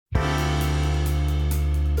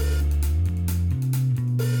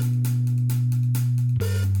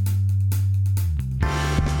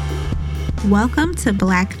Welcome to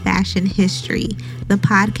Black Fashion History, the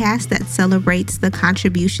podcast that celebrates the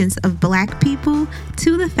contributions of Black people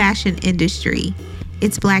to the fashion industry.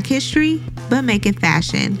 It's Black history, but make it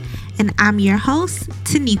fashion. And I'm your host,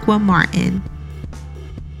 Taniqua Martin.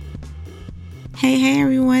 Hey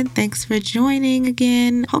everyone, thanks for joining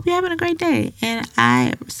again. Hope you're having a great day. And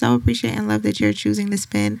I so appreciate and love that you're choosing to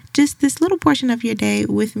spend just this little portion of your day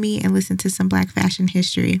with me and listen to some Black fashion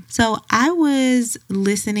history. So I was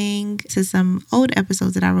listening to some old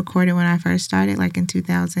episodes that I recorded when I first started, like in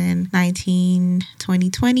 2019,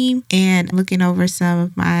 2020, and looking over some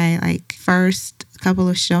of my first couple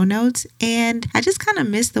of show notes, and I just kind of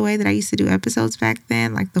missed the way that I used to do episodes back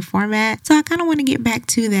then, like the format. So I kind of want to get back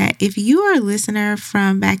to that. If you are a listener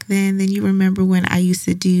from back then you remember when I used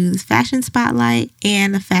to do the fashion spotlight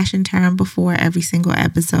and the fashion term before every single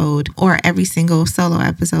episode or every single solo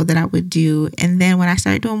episode that I would do. And then when I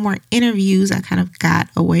started doing more interviews, I kind of got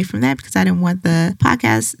away from that because I didn't want the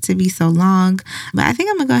podcast to be so long. But I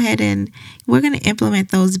think I'm gonna go ahead and we're gonna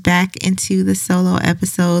implement those back into the solo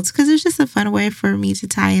episodes because it's just a fun way for me to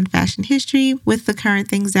tie in fashion history with the current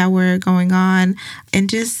things that were going on and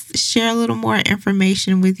just share a little more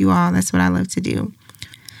information with you all. That's what I love to do.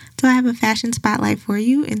 So I have a fashion spotlight for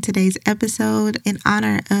you in today's episode in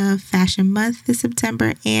honor of Fashion Month this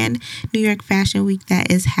September and New York Fashion Week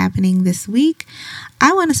that is happening this week.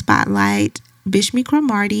 I want to spotlight Bishmi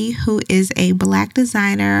Cromartie, who is a Black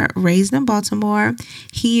designer raised in Baltimore.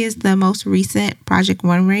 He is the most recent Project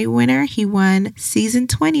Runway winner. He won season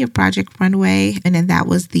 20 of Project Runway, and then that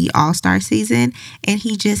was the all-star season, and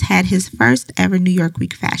he just had his first ever New York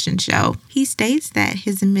Week fashion show. He states that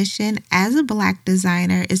his mission as a Black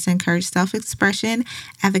designer is to encourage self-expression,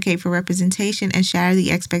 advocate for representation, and shatter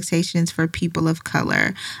the expectations for people of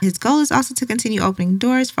color. His goal is also to continue opening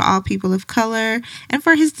doors for all people of color and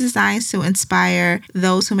for his designs to inspire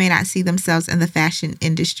those who may not see themselves in the fashion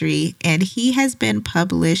industry. And he has been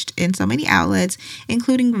published in so many outlets,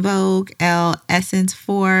 including Vogue, Elle, Essence,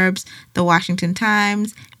 Forbes, The Washington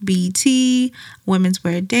Times, BT, Women's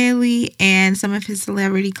Wear Daily, and some of his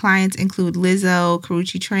celebrity clients include Lizzo,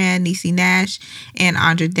 Karrueche Tran, Niecy Nash, and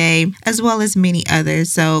Andra Day, as well as many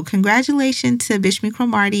others. So congratulations to Bishmi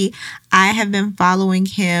Cromartie. I have been following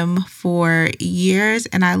him for years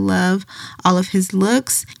and I love all of his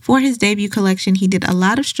looks. For his debut collection, he did a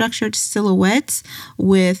lot of structured silhouettes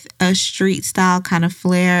with a street style kind of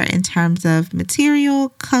flair in terms of material,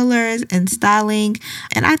 colors, and styling.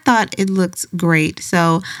 And I thought it looked great.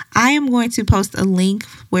 So I am going to post a link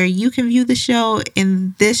where you can view the show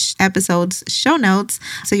in this episode's show notes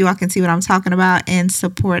so you all can see what I'm talking about and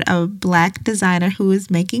support a Black designer who is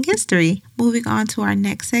making history. Moving on to our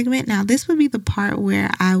next segment. Now, this would be the part where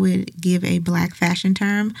I would give a Black fashion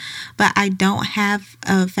term, but I don't have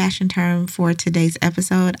a fashion term for today's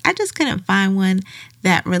episode. I just couldn't find one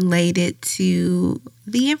that related to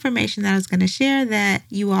the information that I was going to share that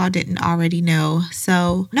you all didn't already know.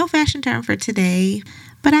 So no fashion term for today,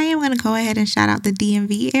 but I am going to go ahead and shout out the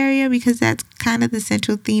DMV area because that's kind of the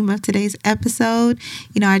central theme of today's episode.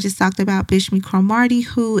 You know, I just talked about Bishmi Cromartie,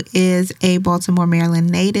 who is a Baltimore, Maryland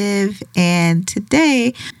native. And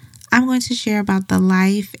today I'm going to share about the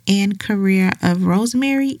life and career of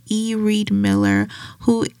Rosemary E. Reed Miller,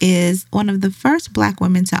 who is one of the first Black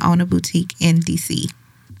women to own a boutique in DC.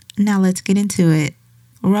 Now let's get into it.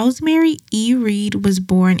 Rosemary E. Reed was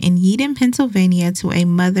born in Yeadon, Pennsylvania to a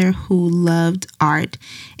mother who loved art.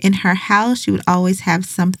 In her house, she would always have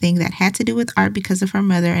something that had to do with art because of her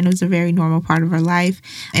mother, and it was a very normal part of her life.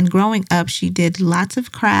 And growing up, she did lots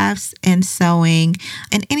of crafts and sewing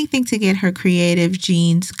and anything to get her creative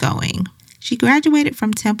genes going. She graduated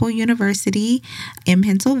from Temple University in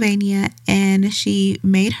Pennsylvania, and she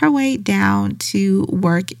made her way down to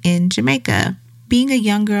work in Jamaica. Being a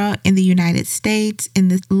young girl in the United States in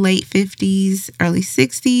the late 50s, early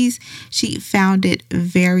 60s, she found it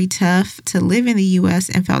very tough to live in the U.S.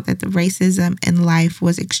 and felt that the racism in life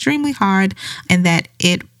was extremely hard and that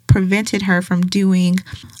it prevented her from doing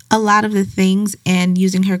a lot of the things and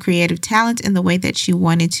using her creative talent in the way that she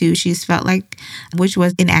wanted to. She just felt like, which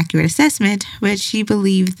was an accurate assessment, but she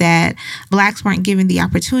believed that Blacks weren't given the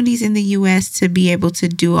opportunities in the U.S. to be able to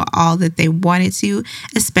do all that they wanted to,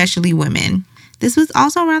 especially women. This was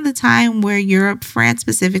also around the time where Europe, France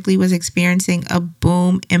specifically, was experiencing a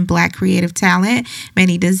boom in Black creative talent.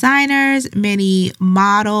 Many designers, many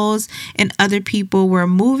models, and other people were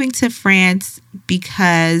moving to France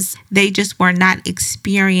because they just were not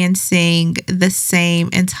experiencing the same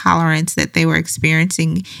intolerance that they were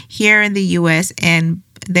experiencing here in the U.S. and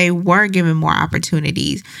they were given more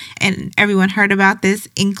opportunities. And everyone heard about this,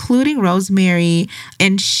 including Rosemary.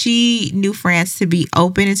 And she knew France to be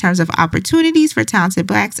open in terms of opportunities for talented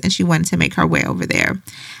Blacks, and she wanted to make her way over there.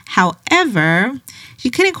 However, she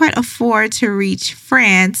couldn't quite afford to reach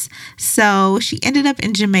France, so she ended up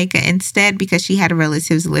in Jamaica instead because she had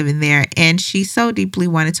relatives living there, and she so deeply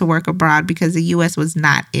wanted to work abroad because the U.S. was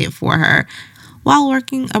not it for her. While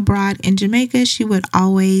working abroad in Jamaica, she would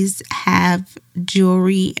always have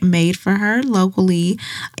jewelry made for her locally,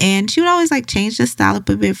 and she would always change the style up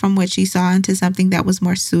a bit from what she saw into something that was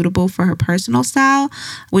more suitable for her personal style,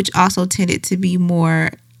 which also tended to be more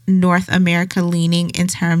North America leaning in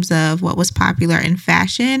terms of what was popular in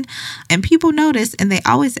fashion. And people noticed, and they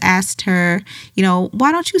always asked her,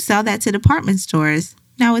 why don't you sell that to department stores?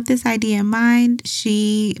 Now, with this idea in mind,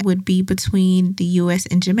 she would be between the U.S.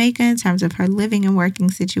 and Jamaica in terms of her living and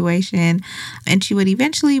working situation. And she would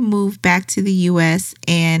eventually move back to the U.S.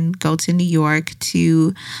 and go to New York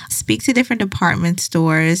to speak to different department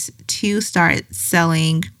stores to start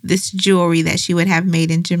selling this jewelry that she would have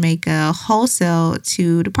made in Jamaica wholesale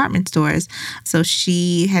to department stores. So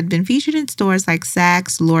she had been featured in stores like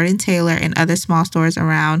Saks, Lord & Taylor, and other small stores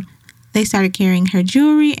around. They started carrying her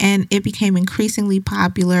jewelry, and it became increasingly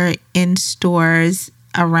popular in stores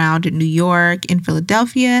around New York, in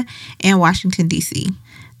Philadelphia, and Washington, D.C.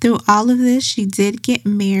 Through all of this, she did get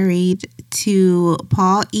married to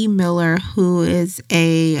Paul E. Miller, who is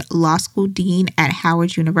a law school dean at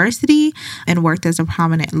Howard University and worked as a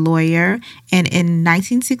prominent lawyer. And in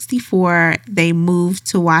 1964, they moved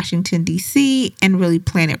to Washington, D.C. and really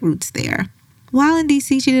planted roots there. While in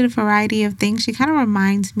DC, she did a variety of things. She kind of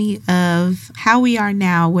reminds me of how we are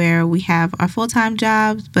now, where we have our full-time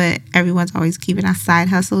jobs, but everyone's always keeping a side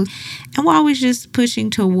hustle. And we're always just pushing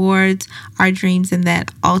towards our dreams and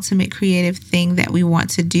that ultimate creative thing that we want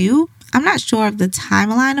to do. I'm not sure of the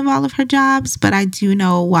timeline of all of her jobs, but I do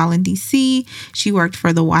know while in DC, she worked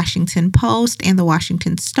for the Washington Post and the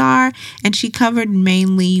Washington Star, and she covered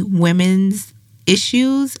mainly women's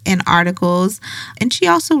issues and articles, and she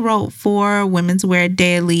also wrote for Women's Wear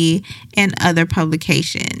Daily and other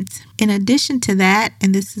publications. In addition to that,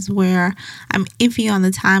 and this is where I'm iffy on the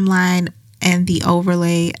timeline and the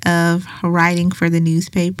overlay of writing for the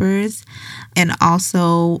newspapers and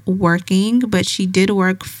also working, but she did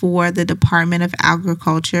work for the Department of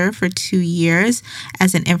Agriculture for 2 years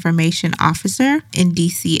as an information officer in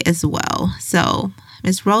DC as well. So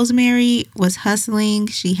Miss Rosemary was hustling.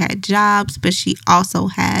 She had jobs, but she also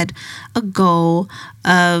had a goal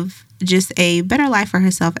of just a better life for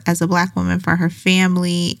herself as a Black woman, for her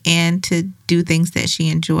family, and to do things that she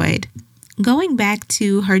enjoyed. Going back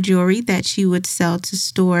to her jewelry that she would sell to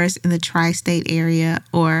stores in the tri-state area,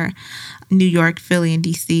 or New York, Philly, and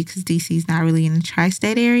DC, because DC is not really in the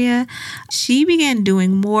tri-state area, she began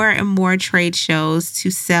doing more and more trade shows to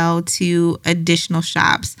sell to additional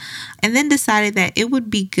shops, and then decided that it would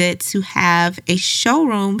be good to have a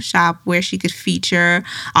showroom shop where she could feature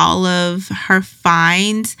all of her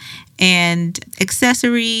finds and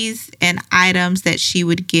accessories and items that she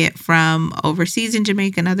would get from overseas in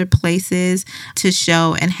Jamaica and other places to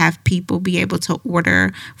show and have people be able to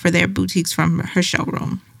order for their boutiques from her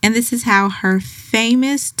showroom. And this is how her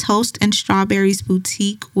famous Toast and Strawberries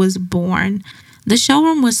boutique was born. The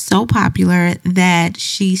showroom was so popular that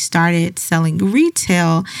she started selling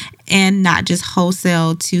retail and not just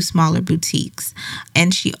wholesale to smaller boutiques.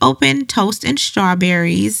 And she opened Toast and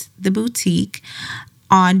Strawberries, the boutique,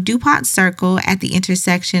 on DuPont Circle at the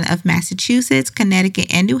intersection of Massachusetts,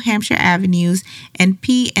 Connecticut, and New Hampshire Avenues, and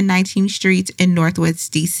P and 19th Streets in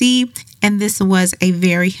Northwest DC. And this was a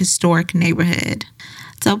very historic neighborhood.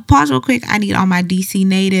 So pause real quick. I need all my DC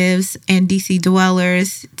natives and DC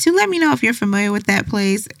dwellers to let me know if you're familiar with that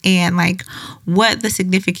place and what the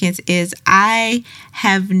significance is. I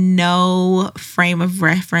have no frame of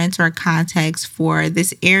reference or context for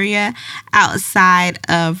this area outside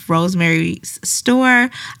of Rosemary's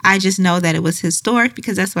store. I just know that it was historic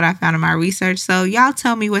because that's what I found in my research. So y'all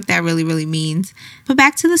tell me what that really, really means. But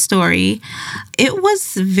back to the story. It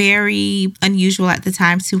was very unusual at the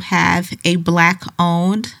time to have a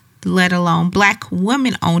Black-owned, let alone Black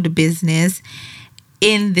woman-owned business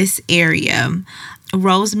in this area.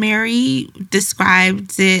 Rosemary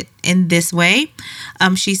describes it in this way.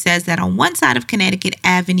 She says that on one side of Connecticut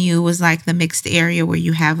Avenue was the mixed area where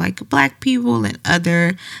you have Black people and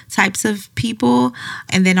other types of people.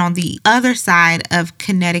 And then on the other side of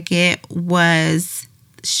Connecticut was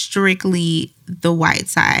strictly the white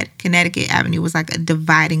side. Connecticut Avenue was a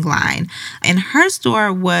dividing line. And her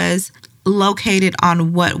store was located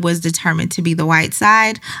on what was determined to be the white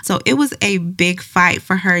side. So it was a big fight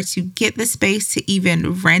for her to get the space to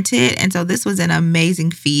even rent it. And so this was an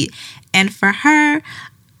amazing feat. And for her,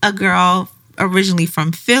 a girl originally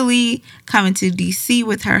from Philly coming to DC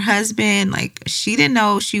with her husband, like, she didn't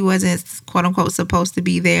know she wasn't quote unquote supposed to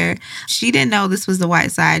be there. She didn't know this was the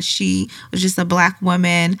white side. She was just a Black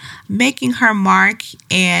woman making her mark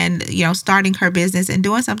and, starting her business and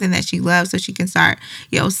doing something that she loves so she can start,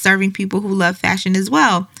 serving people who love fashion as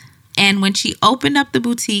well. And when she opened up the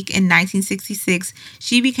boutique in 1966,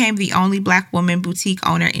 she became the only Black woman boutique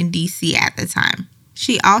owner in DC at the time.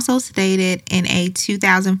 She also stated in a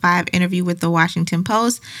 2005 interview with the Washington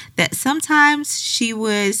Post that sometimes she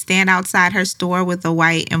would stand outside her store with a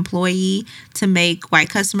white employee to make white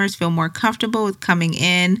customers feel more comfortable with coming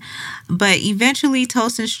in. But eventually,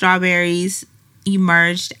 Toast and Strawberries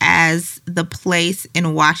emerged as the place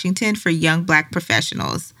in Washington for young Black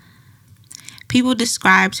professionals. People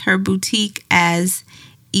described her boutique as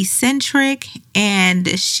eccentric, and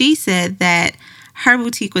she said that her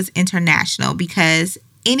boutique was international because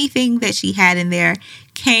anything that she had in there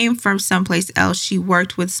came from someplace else. She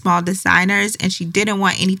worked with small designers and she didn't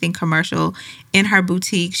want anything commercial in her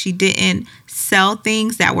boutique. She didn't sell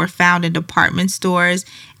things that were found in department stores,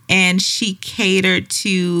 and she catered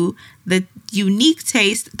to the unique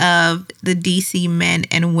taste of the DC men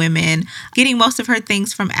and women, getting most of her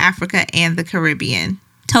things from Africa and the Caribbean.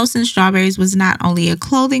 Toast and Strawberries was not only a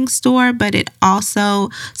clothing store, but it also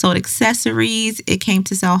sold accessories. It came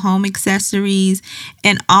to sell home accessories,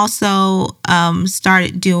 and also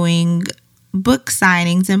started doing book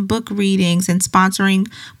signings and book readings and sponsoring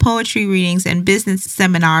poetry readings and business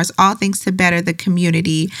seminars, all things to better the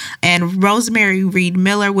community. And Rosemary Reed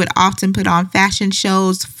Miller would often put on fashion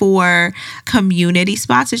shows for community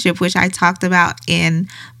sponsorship, which I talked about in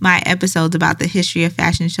my episodes about the history of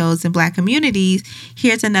fashion shows in Black communities.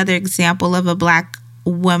 Here's another example of a Black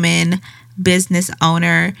woman business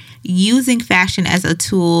owner using fashion as a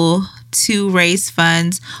tool to raise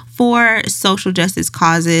funds for social justice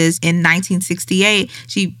causes. In 1968,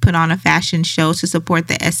 she put on a fashion show to support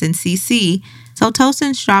the SNCC. So Toast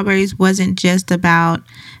and Strawberries wasn't just about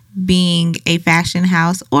being a fashion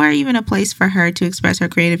house or even a place for her to express her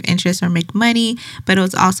creative interests or make money, but it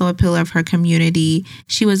was also a pillar of her community.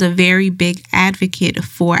 She was a very big advocate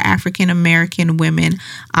for African American women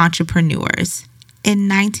entrepreneurs. In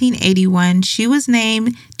 1981, she was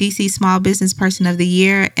named DC Small Business Person of the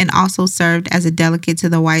Year and also served as a delegate to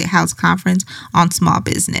the White House Conference on Small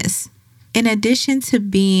Business. In addition to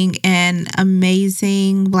being an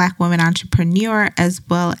amazing Black woman entrepreneur as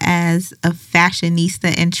well as a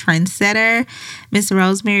fashionista and trendsetter, Miss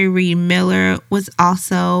Rosemary Reed Miller was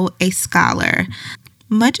also a scholar.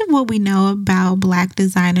 Much of what we know about Black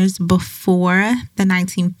designers before the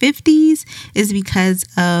 1950s is because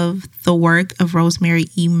of the work of Rosemary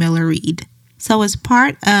E. Miller Reed. So as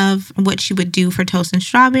part of what she would do for Toast and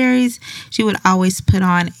Strawberries, she would always put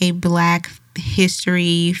on a Black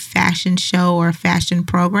history fashion show or fashion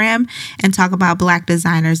program and talk about Black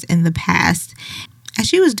designers in the past. As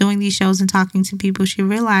she was doing these shows and talking to people, she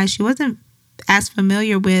realized she wasn't as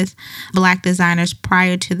familiar with Black designers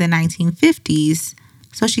prior to the 1950s.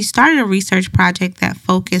 So she started a research project that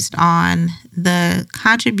focused on the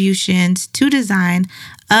contributions to design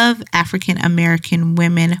of African American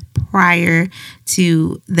women prior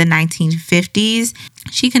to the 1950s.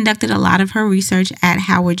 She conducted a lot of her research at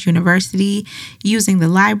Howard University using the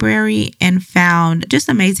library and found just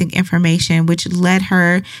amazing information, which led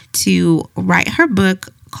her to write her book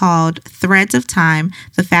called Threads of Time,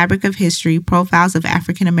 The Fabric of History, Profiles of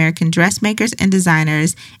African American Dressmakers and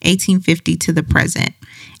Designers, 1850 to the Present.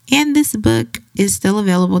 And this book is still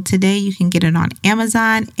available today. You can get it on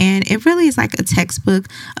Amazon, and it really is like a textbook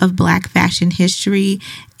of Black fashion history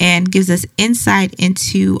and gives us insight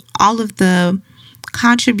into all of the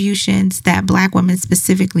contributions that Black women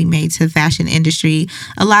specifically made to the fashion industry,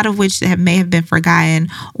 a lot of which may have been forgotten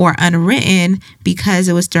or unwritten because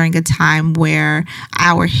it was during a time where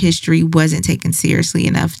our history wasn't taken seriously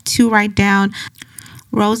enough to write down.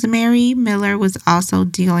 Rosemary Miller was also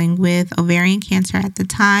dealing with ovarian cancer at the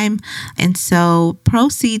time, and so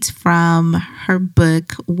proceeds from her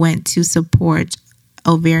book went to support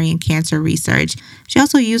ovarian cancer research. She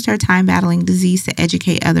also used her time battling disease to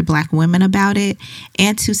educate other Black women about it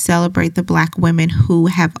and to celebrate the Black women who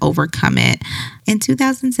have overcome it. In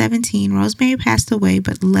 2017, Rosemary passed away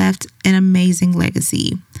but left an amazing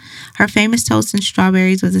legacy. Her famous Toast and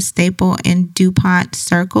Strawberries was a staple in DuPont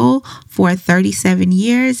Circle for 37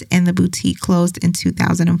 years, and the boutique closed in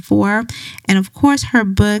 2004. And of course, her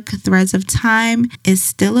book, Threads of Time, is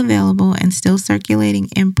still available and still circulating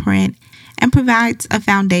in print. and provides a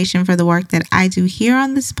foundation for the work that I do here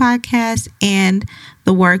on this podcast and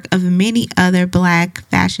the work of many other Black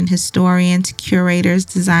fashion historians, curators,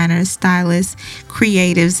 designers, stylists,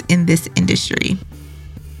 creatives in this industry.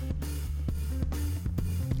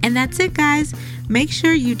 And that's it, guys. Make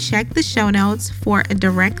sure you check the show notes for a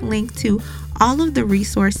direct link to all of the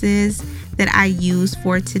resources that I use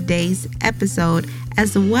for today's episode,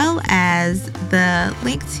 as well as the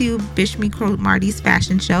link to Bishmi Cromartie's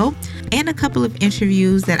fashion show and a couple of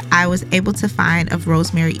interviews that I was able to find of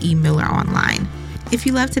Rosemary E. Miller online. If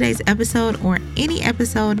you love today's episode or any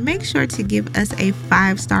episode, make sure to give us a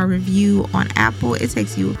 5-star review on Apple. It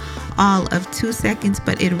takes you all of 2 seconds,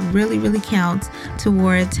 but it really counts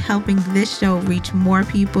towards helping this show reach more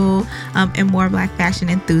people and more Black fashion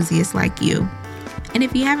enthusiasts like you. And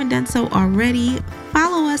if you haven't done so already,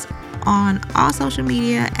 follow us on all social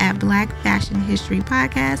media at Black Fashion History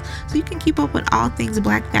Podcast so you can keep up with all things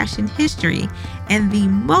Black fashion history. And the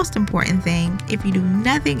most important thing, if you do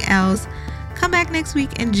nothing else, come back next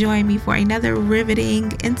week and join me for another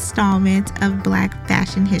riveting installment of Black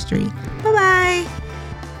fashion history. Bye.